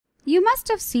You must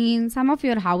have seen some of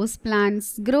your house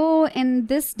plants grow in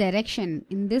this direction,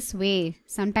 in this way,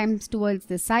 sometimes towards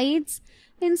the sides,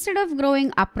 instead of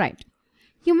growing upright.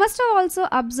 You must have also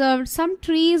observed some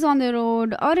trees on the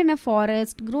road or in a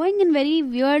forest growing in very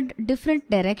weird,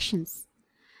 different directions.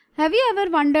 Have you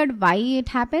ever wondered why it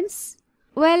happens?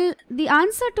 Well, the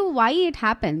answer to why it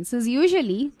happens is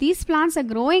usually these plants are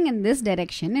growing in this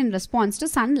direction in response to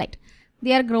sunlight.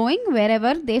 They are growing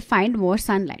wherever they find more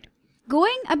sunlight.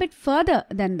 Going a bit further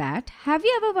than that, have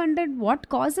you ever wondered what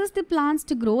causes the plants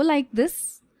to grow like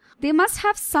this? They must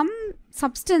have some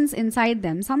substance inside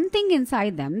them, something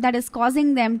inside them that is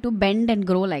causing them to bend and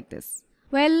grow like this.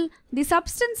 Well, the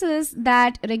substances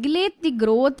that regulate the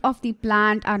growth of the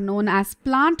plant are known as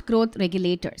plant growth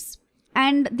regulators.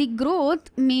 And the growth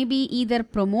may be either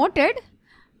promoted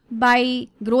by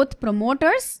growth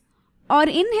promoters or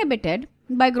inhibited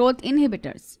by growth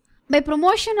inhibitors. By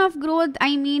promotion of growth,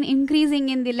 I mean increasing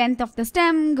in the length of the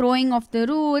stem, growing of the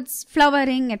roots,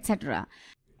 flowering, etc.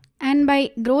 And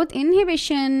by growth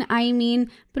inhibition, I mean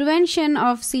prevention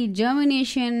of seed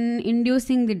germination,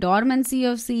 inducing the dormancy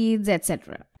of seeds,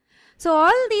 etc. So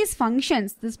all these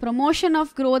functions, this promotion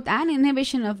of growth and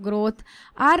inhibition of growth,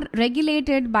 are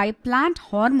regulated by plant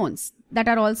hormones that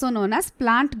are also known as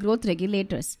plant growth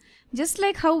regulators. Just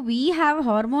like how we have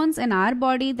hormones in our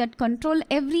body that control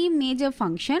every major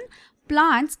function,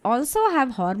 plants also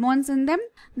have hormones in them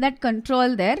that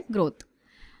control their growth.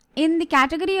 In the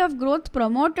category of growth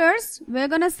promoters, we're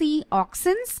going to see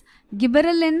auxins,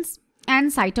 gibberellins,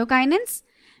 and cytokinins.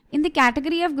 In the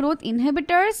category of growth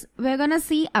inhibitors, we're going to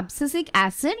see abscisic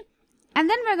acid. And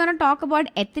then we're going to talk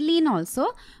about ethylene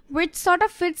also, which sort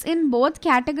of fits in both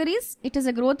categories. It is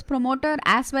a growth promoter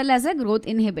as well as a growth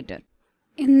inhibitor.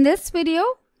 In this video,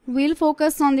 we'll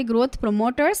focus on the growth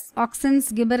promoters,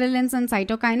 auxins, gibberellins, and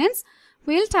cytokinins.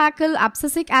 We'll tackle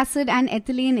abscisic acid and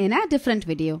ethylene in a different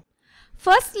video.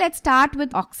 First, let's start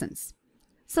with auxins.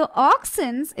 So,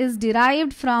 auxins is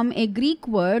derived from a Greek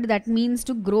word that means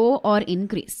to grow or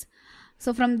increase.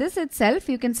 So, from this itself,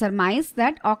 you can surmise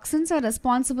that auxins are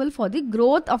responsible for the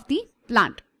growth of the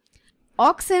plant.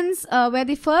 Auxins were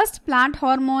the first plant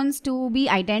hormones to be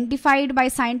identified by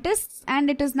scientists,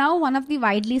 and it is now one of the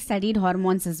widely studied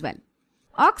hormones as well.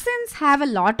 Auxins have a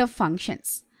lot of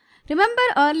functions. Remember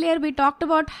earlier we talked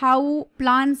about how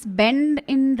plants bend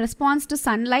in response to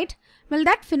sunlight? Well,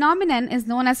 that phenomenon is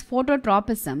known as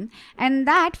phototropism, and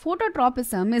that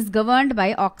phototropism is governed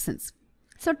by auxins.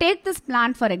 So take this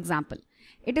plant for example.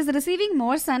 It is receiving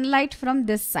more sunlight from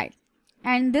this side,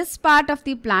 and this part of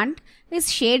the plant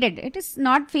is shaded. It is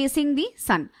not facing the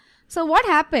sun. So what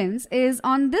happens is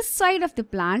on this side of the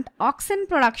plant, auxin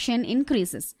production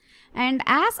increases. And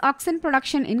as auxin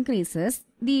production increases,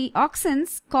 the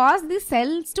auxins cause the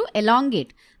cells to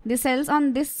elongate. The cells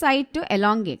on this side to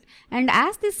elongate. And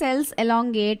as the cells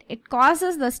elongate, it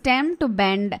causes the stem to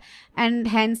bend, and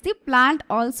hence the plant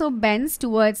also bends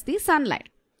towards the sunlight.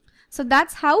 So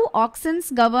that's how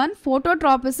auxins govern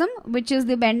phototropism, which is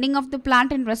the bending of the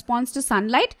plant in response to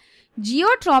sunlight,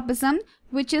 geotropism,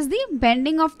 which is the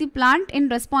bending of the plant in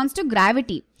response to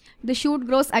gravity. The shoot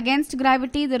grows against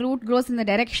gravity, the root grows in the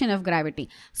direction of gravity.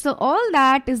 So all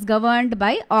that is governed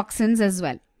by auxins as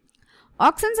well.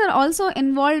 Auxins are also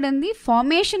involved in the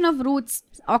formation of roots.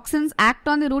 Auxins act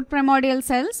on the root primordial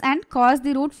cells and cause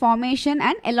the root formation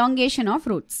and elongation of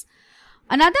roots.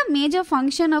 Another major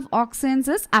function of auxins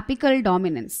is apical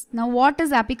dominance. Now what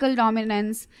is apical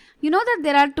dominance? You know that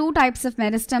there are two types of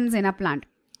meristems in a plant.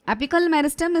 Apical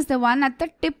meristem is the one at the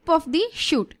tip of the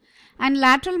shoot, and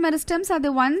lateral meristems are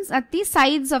the ones at the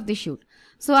sides of the shoot.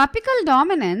 So apical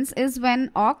dominance is when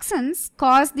auxins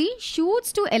cause the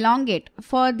shoots to elongate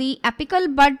for the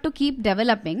apical bud to keep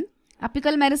developing,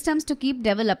 apical meristems to keep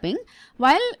developing,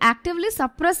 while actively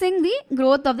suppressing the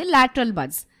growth of the lateral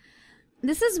buds.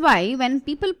 This is why when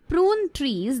people prune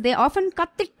trees, they often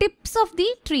cut the tips of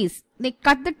the trees. They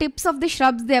cut the tips of the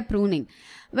shrubs they are pruning.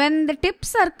 When the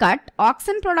tips are cut,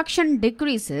 auxin production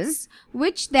decreases,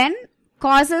 which then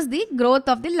causes the growth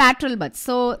of the lateral buds.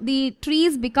 So the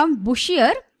trees become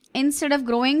bushier instead of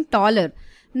growing taller.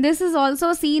 This is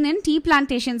also seen in tea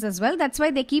plantations as well. That's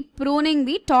why they keep pruning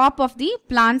the top of the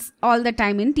plants all the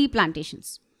time in tea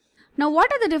plantations. Now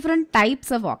what are the different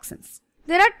types of auxins?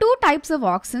 There are two types of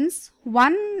auxins.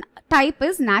 One type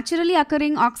is naturally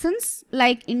occurring auxins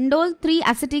like indole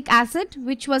 3-acetic acid,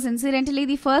 which was incidentally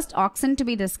the first auxin to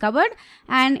be discovered,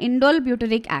 and indole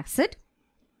butyric acid.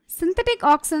 Synthetic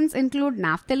auxins include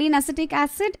naphthalene acetic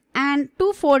acid and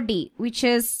 2,4-D, which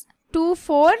is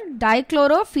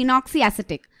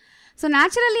 2,4-dichlorophenoliacetic. So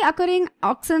naturally occurring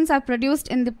auxins are produced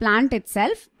in the plant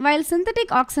itself, while synthetic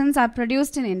auxins are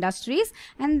produced in industries,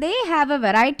 and they have a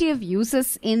variety of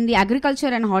uses in the agriculture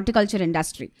and horticulture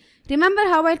industry. Remember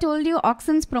how I told you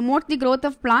auxins promote the growth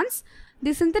of plants?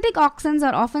 The synthetic auxins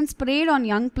are often sprayed on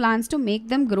young plants to make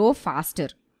them grow faster.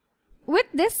 With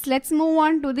this, let's move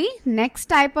on to the next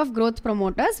type of growth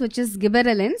promoters, which is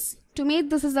gibberellins. To me,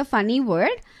 this is a funny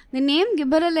word. The name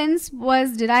gibberellins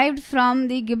was derived from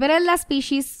the Gibberella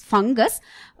species fungus.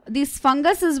 This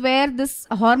fungus is where this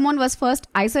hormone was first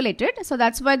isolated. So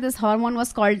that's why this hormone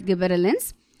was called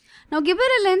gibberellins. Now,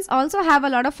 gibberellins also have a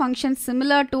lot of functions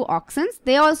similar to auxins.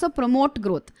 They also promote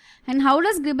growth. And how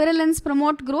does gibberellins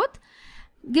promote growth?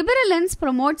 Gibberellins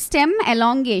promote stem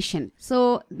elongation.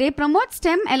 So, they promote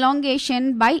stem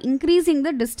elongation by increasing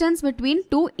the distance between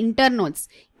two internodes.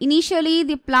 Initially,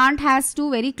 the plant has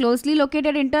two very closely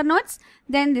located internodes.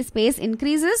 Then the space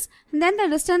increases. And then the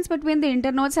distance between the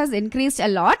internodes has increased a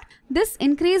lot. This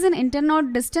increase in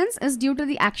internode distance is due to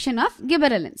the action of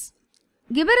gibberellins.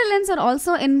 Gibberellins are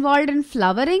also involved in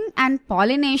flowering and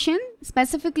pollination,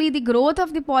 specifically the growth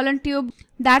of the pollen tube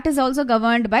that is also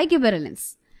governed by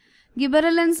gibberellins.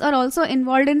 Gibberellins are also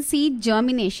involved in seed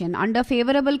germination. Under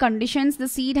favorable conditions, the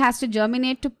seed has to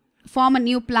germinate to form a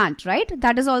new plant, right?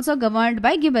 That is also governed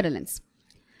by gibberellins.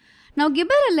 Now,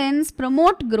 gibberellins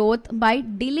promote growth by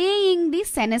delaying the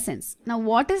senescence. Now,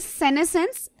 what is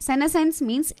senescence? Senescence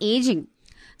means aging.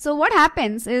 So, what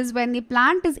happens is when the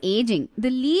plant is aging, the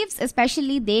leaves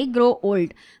especially, they grow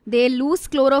old. They lose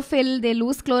chlorophyll, they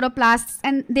lose chloroplasts,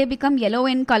 and they become yellow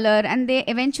in color, and they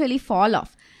eventually fall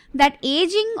off. That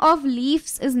aging of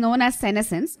leaves is known as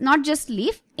senescence. Not just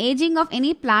leaf, aging of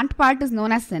any plant part is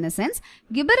known as senescence.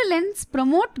 Gibberellins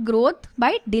promote growth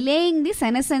by delaying the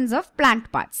senescence of plant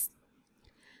parts.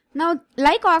 Now,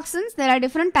 like auxins, there are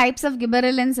different types of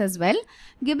gibberellins as well.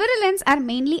 Gibberellins are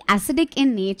mainly acidic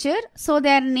in nature, so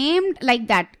they are named like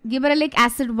that. Gibberellic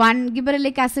acid 1,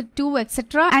 gibberellic acid 2,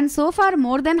 etc. And so far,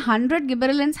 more than 100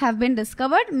 gibberellins have been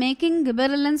discovered, making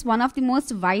gibberellins one of the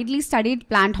most widely studied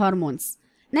plant hormones.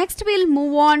 Next, we'll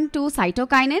move on to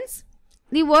cytokinins.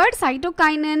 The word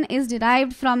cytokinin is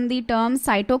derived from the term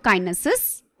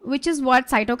cytokinesis, which is what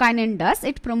cytokinin does.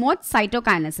 It promotes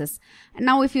cytokinesis.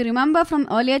 Now, if you remember from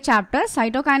earlier chapters,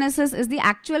 cytokinesis is the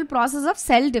actual process of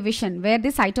cell division where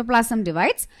the cytoplasm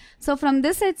divides. So, from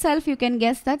this itself, you can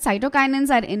guess that cytokinins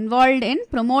are involved in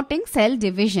promoting cell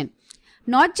division.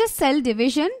 Not just cell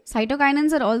division,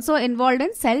 cytokinins are also involved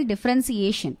in cell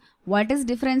differentiation. What is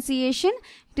differentiation?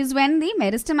 It is when the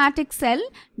meristematic cell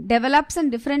develops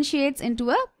and differentiates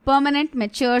into a permanent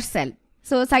mature cell.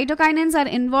 So, cytokinins are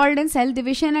involved in cell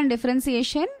division and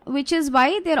differentiation, which is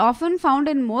why they are often found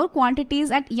in more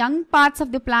quantities at young parts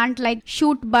of the plant like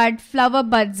shoot bud, flower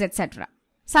buds, etc.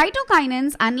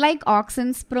 Cytokinins, unlike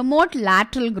auxins, promote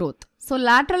lateral growth. So,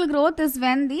 lateral growth is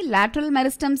when the lateral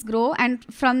meristems grow and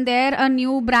from there a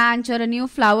new branch or a new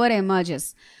flower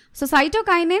emerges. So,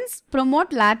 cytokinins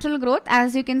promote lateral growth,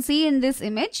 as you can see in this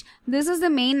image. This is the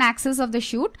main axis of the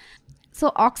shoot.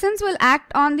 So, auxins will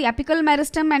act on the apical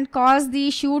meristem and cause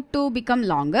the shoot to become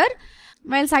longer,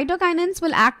 while cytokinins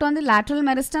will act on the lateral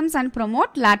meristems and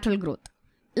promote lateral growth.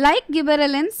 Like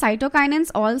gibberellins,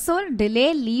 cytokinins also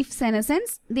delay leaf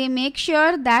senescence. They make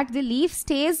sure that the leaf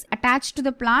stays attached to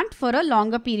the plant for a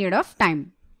longer period of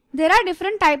time. There are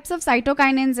different types of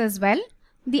cytokinins as well.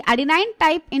 The adenine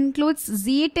type includes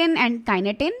zeatin and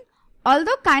kinetin.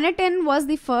 Although kinetin was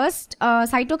the first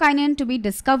cytokinin to be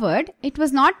discovered, it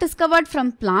was not discovered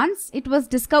from plants. It was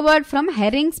discovered from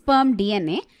herring sperm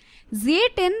DNA.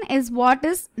 Zeatin is what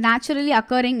is naturally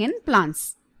occurring in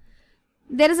plants.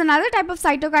 There is another type of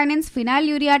cytokinins,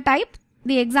 phenylurea type.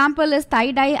 The example is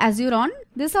thidiazuron.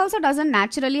 This also doesn't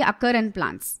naturally occur in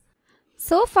plants.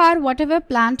 So far, whatever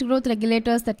plant growth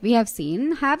regulators that we have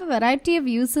seen have a variety of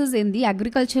uses in the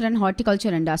agriculture and horticulture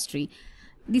industry.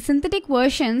 The synthetic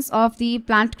versions of the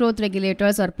plant growth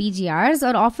regulators or PGRs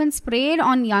are often sprayed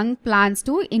on young plants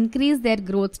to increase their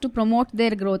growth, to promote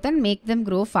their growth and make them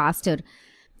grow faster.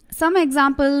 Some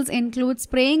examples include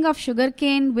spraying of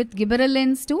sugarcane with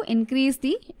gibberellins to increase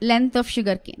the length of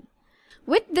sugarcane.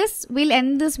 With this, we'll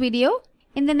end this video.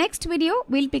 In the next video,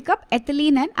 we'll pick up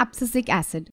ethylene and abscisic acid.